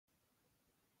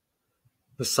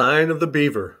The Sign of the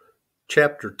Beaver,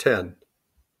 Chapter 10.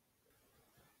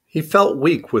 He felt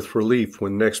weak with relief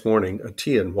when next morning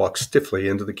Etienne walked stiffly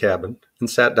into the cabin and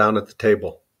sat down at the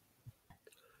table.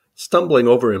 Stumbling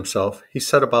over himself, he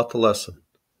set about the lesson.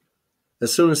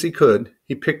 As soon as he could,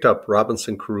 he picked up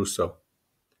Robinson Crusoe.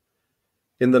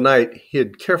 In the night, he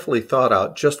had carefully thought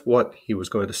out just what he was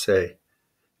going to say,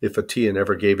 if Etienne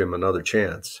ever gave him another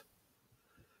chance.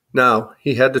 Now,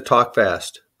 he had to talk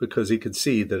fast, because he could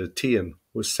see that Etienne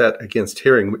was set against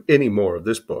hearing any more of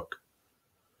this book.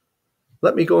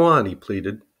 "Let me go on," he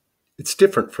pleaded. "It's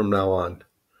different from now on.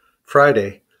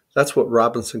 Friday, that's what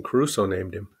Robinson Crusoe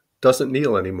named him, doesn't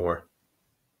kneel any more."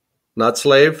 "Not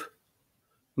slave?"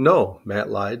 "No," Matt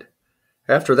lied.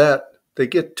 "After that, they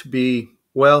get to be,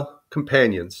 well,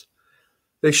 companions.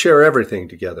 They share everything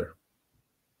together."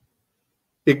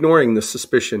 Ignoring the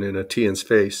suspicion in Etienne's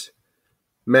face,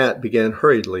 Matt began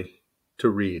hurriedly to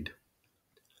read.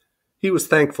 He was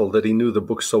thankful that he knew the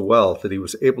book so well that he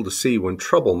was able to see when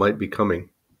trouble might be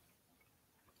coming.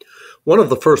 One of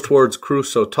the first words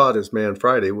Crusoe taught his man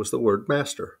Friday was the word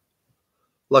master.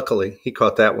 Luckily, he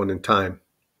caught that one in time.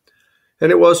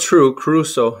 And it was true,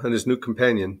 Crusoe and his new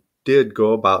companion did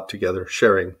go about together,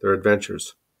 sharing their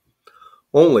adventures.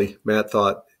 Only, Matt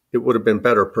thought, it would have been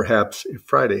better, perhaps, if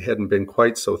Friday hadn't been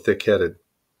quite so thick-headed.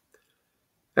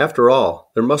 After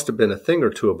all, there must have been a thing or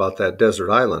two about that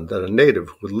desert island that a native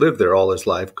who had lived there all his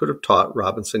life could have taught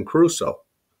Robinson Crusoe.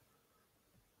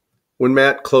 When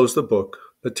Matt closed the book,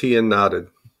 Etienne nodded.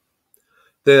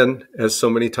 Then, as so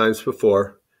many times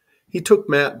before, he took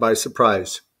Matt by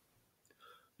surprise.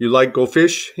 "You like go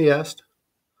fish?" he asked.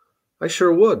 "I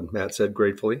sure would," Matt said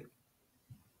gratefully.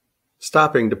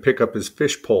 Stopping to pick up his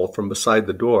fish pole from beside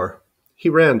the door, he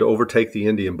ran to overtake the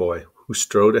Indian boy, who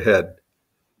strode ahead.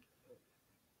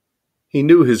 He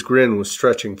knew his grin was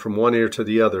stretching from one ear to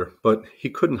the other, but he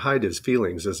couldn't hide his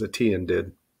feelings as Etienne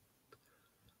did.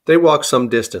 They walked some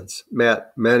distance,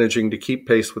 Matt managing to keep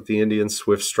pace with the Indian's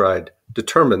swift stride,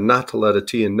 determined not to let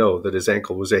Etienne know that his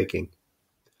ankle was aching.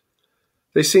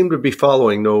 They seemed to be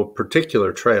following no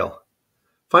particular trail.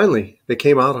 Finally, they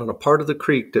came out on a part of the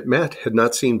creek that Matt had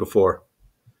not seen before.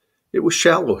 It was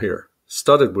shallow here,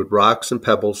 studded with rocks and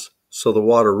pebbles, so the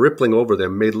water rippling over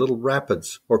them made little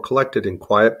rapids or collected in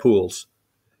quiet pools.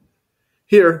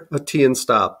 Here, Etienne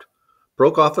stopped,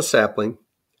 broke off a sapling,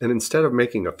 and instead of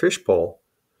making a fish pole,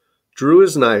 drew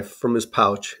his knife from his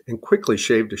pouch and quickly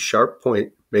shaved a sharp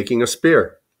point, making a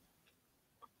spear.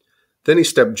 Then he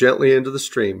stepped gently into the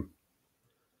stream.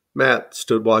 Matt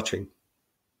stood watching.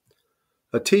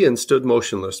 Etienne stood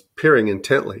motionless, peering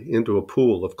intently into a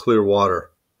pool of clear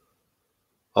water.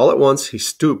 All at once he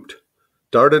stooped,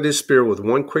 darted his spear with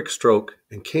one quick stroke,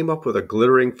 and came up with a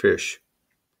glittering fish.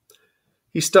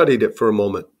 He studied it for a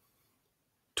moment.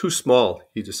 Too small,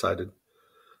 he decided.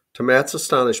 To Matt's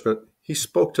astonishment, he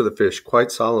spoke to the fish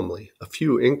quite solemnly, a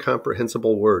few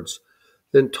incomprehensible words,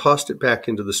 then tossed it back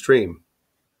into the stream.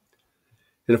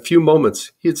 In a few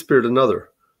moments, he had speared another,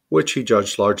 which he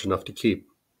judged large enough to keep.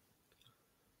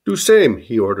 "Do same,"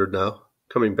 he ordered now,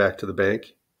 coming back to the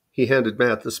bank. He handed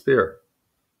Matt the spear.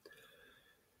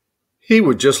 He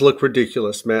would just look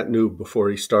ridiculous, Matt knew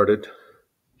before he started.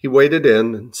 He waded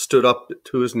in and stood up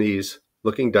to his knees,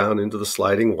 looking down into the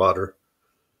sliding water.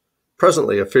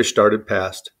 Presently a fish darted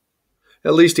past.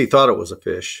 At least he thought it was a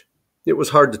fish. It was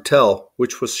hard to tell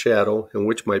which was shadow and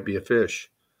which might be a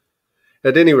fish.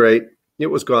 At any rate, it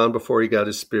was gone before he got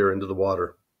his spear into the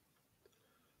water.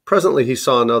 Presently he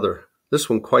saw another, this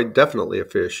one quite definitely a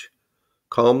fish,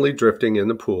 calmly drifting in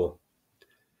the pool.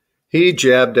 He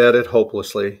jabbed at it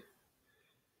hopelessly.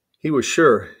 He was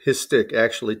sure his stick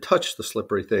actually touched the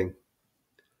slippery thing.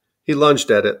 He lunged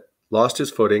at it, lost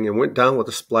his footing, and went down with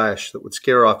a splash that would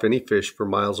scare off any fish for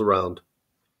miles around.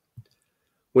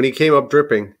 When he came up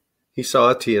dripping, he saw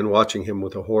Etienne watching him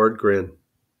with a horrid grin.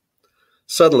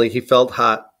 Suddenly he felt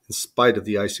hot in spite of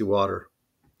the icy water.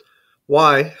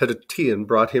 Why had Etienne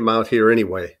brought him out here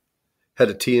anyway? Had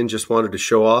Etienne just wanted to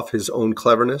show off his own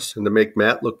cleverness and to make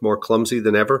Matt look more clumsy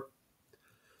than ever?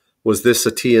 Was this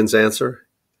Etienne's answer,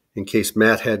 in case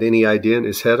Matt had any idea in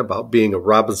his head about being a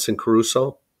Robinson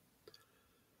Crusoe?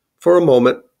 For a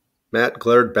moment, Matt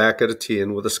glared back at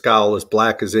Etienne with a scowl as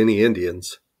black as any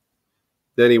Indian's.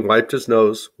 Then he wiped his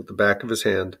nose with the back of his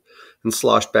hand and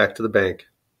sloshed back to the bank.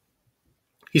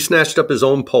 He snatched up his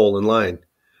own pole and line.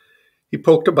 He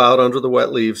poked about under the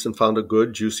wet leaves and found a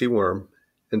good, juicy worm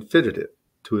and fitted it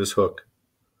to his hook.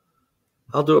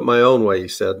 "I'll do it my own way," he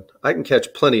said. "I can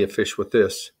catch plenty of fish with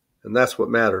this, and that's what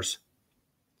matters."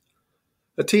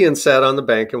 Etienne sat on the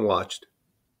bank and watched.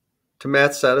 To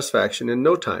Matt's satisfaction, in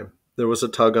no time, there was a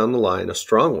tug on the line, a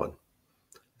strong one.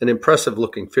 An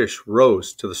impressive-looking fish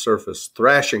rose to the surface,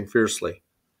 thrashing fiercely.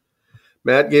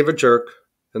 Matt gave a jerk,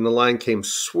 and the line came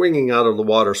swinging out of the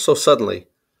water so suddenly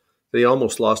that he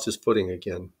almost lost his footing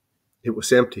again. It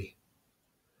was empty.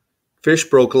 "Fish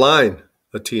broke line,"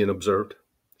 Etienne observed,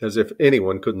 as if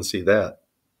anyone couldn't see that.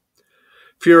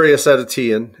 Furious at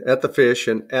Etienne, at the fish,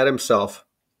 and at himself,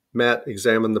 Matt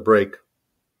examined the break.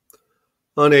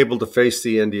 Unable to face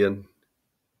the Indian,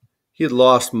 he had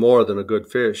lost more than a good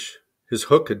fish. His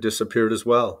hook had disappeared as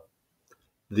well.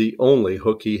 The only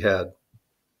hook he had.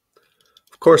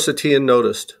 Of course, Etienne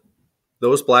noticed.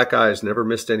 Those black eyes never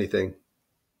missed anything.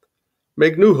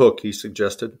 "Make new hook," he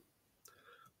suggested.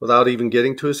 Without even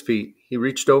getting to his feet, he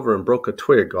reached over and broke a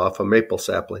twig off a maple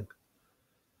sapling.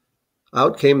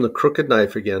 Out came the crooked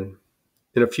knife again.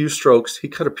 In a few strokes, he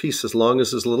cut a piece as long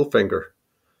as his little finger,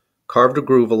 carved a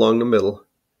groove along the middle,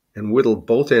 and whittled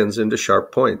both ends into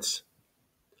sharp points.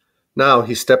 Now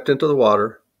he stepped into the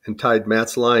water and tied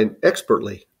Matt's line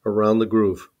expertly around the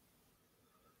groove.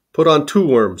 "Put on 2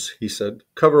 worms," he said.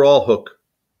 "Cover all hook."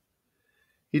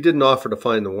 He didn't offer to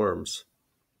find the worms.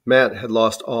 Matt had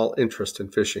lost all interest in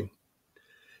fishing.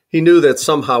 He knew that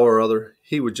somehow or other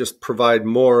he would just provide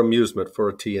more amusement for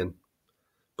Etienne.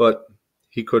 But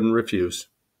he couldn't refuse.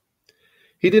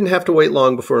 He didn't have to wait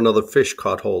long before another fish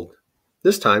caught hold.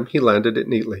 This time he landed it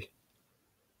neatly.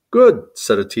 "Good,"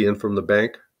 said Etienne from the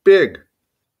bank. "Big."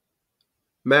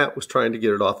 Matt was trying to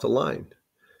get it off the line.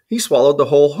 "He swallowed the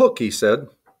whole hook," he said.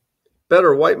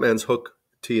 "Better white man's hook,"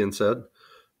 Etienne said.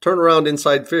 "Turn around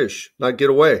inside fish, not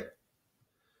get away."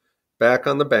 Back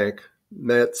on the bank,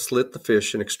 Matt slit the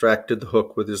fish and extracted the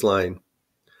hook with his line.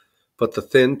 But the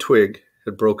thin twig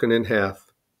had broken in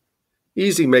half.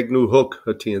 "Easy make new hook,"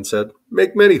 Etienne said.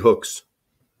 "Make many hooks."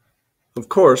 Of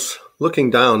course, looking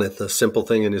down at the simple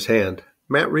thing in his hand,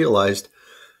 Matt realized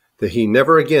that he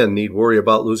never again need worry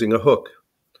about losing a hook.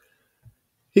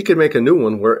 He could make a new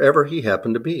one wherever he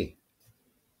happened to be.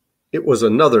 It was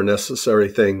another necessary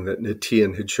thing that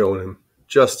Etienne had shown him,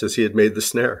 just as he had made the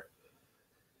snare.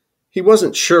 He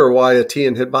wasn't sure why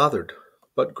Etienne had bothered,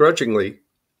 but grudgingly,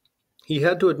 he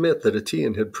had to admit that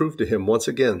Etienne had proved to him once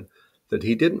again that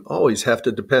he didn't always have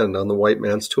to depend on the white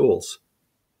man's tools.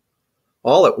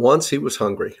 All at once he was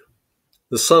hungry.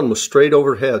 The sun was straight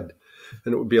overhead,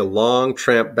 and it would be a long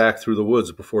tramp back through the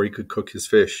woods before he could cook his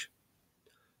fish.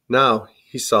 Now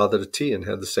he saw that Etienne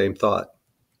had the same thought.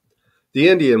 The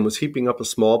Indian was heaping up a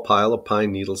small pile of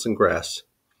pine needles and grass.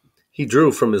 He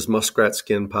drew from his muskrat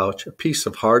skin pouch a piece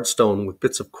of hard stone with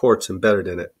bits of quartz embedded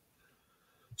in it.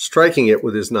 Striking it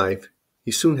with his knife,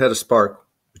 he soon had a spark,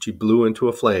 which he blew into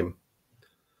a flame.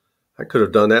 I could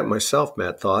have done that myself,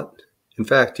 Matt thought. In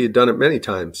fact, he had done it many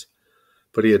times,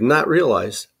 but he had not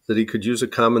realized that he could use a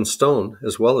common stone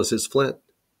as well as his flint.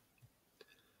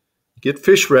 "Get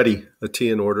fish ready,"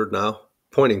 Etienne ordered now,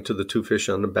 pointing to the 2 fish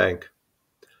on the bank.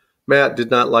 Matt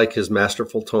did not like his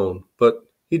masterful tone, but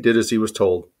he did as he was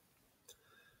told.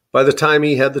 By the time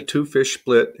he had the 2 fish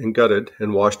split and gutted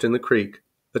and washed in the creek,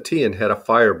 Etienne had a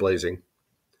fire blazing.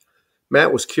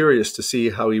 Matt was curious to see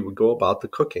how he would go about the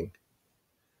cooking.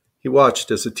 He watched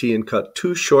as Etienne cut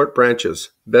 2 short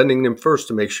branches, bending them first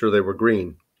to make sure they were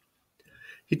green.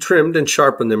 He trimmed and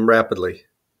sharpened them rapidly.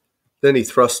 Then he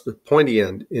thrust the pointy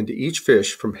end into each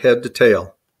fish from head to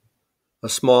tail. A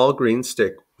small green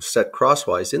stick was set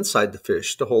crosswise inside the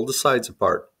fish to hold the sides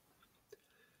apart.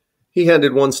 He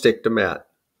handed one stick to Matt.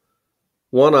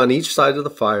 One on each side of the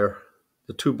fire,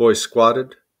 the 2 boys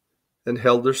squatted and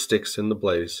held their sticks in the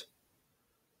blaze.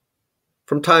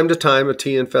 From time to time,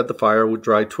 Etienne fed the fire with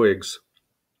dry twigs.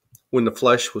 When the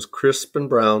flesh was crisp and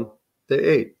brown, they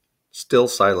ate, still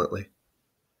silently.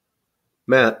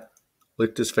 Matt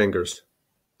licked his fingers.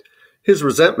 His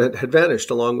resentment had vanished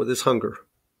along with his hunger.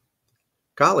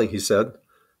 "Golly," he said,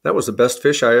 "that was the best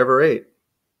fish I ever ate."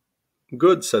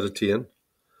 "Good," said Etienne.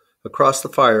 Across the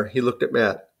fire, he looked at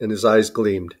Matt, and his eyes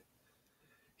gleamed.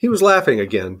 He was laughing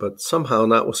again, but somehow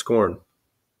not with scorn.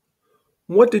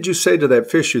 "What did you say to that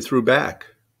fish you threw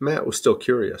back?" Matt was still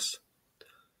curious.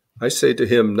 "I say to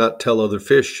him, not tell other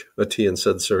fish," Etienne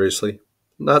said seriously.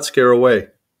 "Not scare away."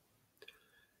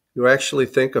 "You actually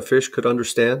think a fish could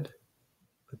understand?"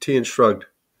 Etienne shrugged.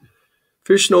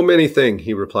 "Fish know many things,"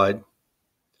 he replied.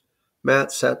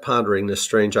 Matt sat pondering this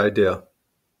strange idea.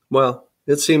 "Well,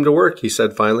 it seemed to work," he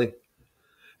said finally.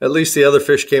 "At least the other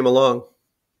fish came along."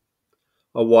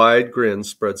 A wide grin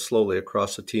spread slowly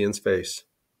across Etienne's face.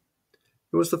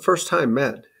 It was the first time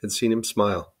Matt had seen him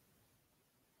smile.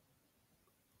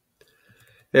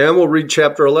 And we'll read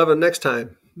chapter 11 next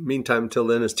time. Meantime, until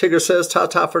then, as Tigger says,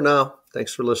 ta-ta for now.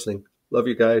 Thanks for listening. Love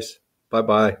you guys.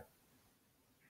 Bye-bye.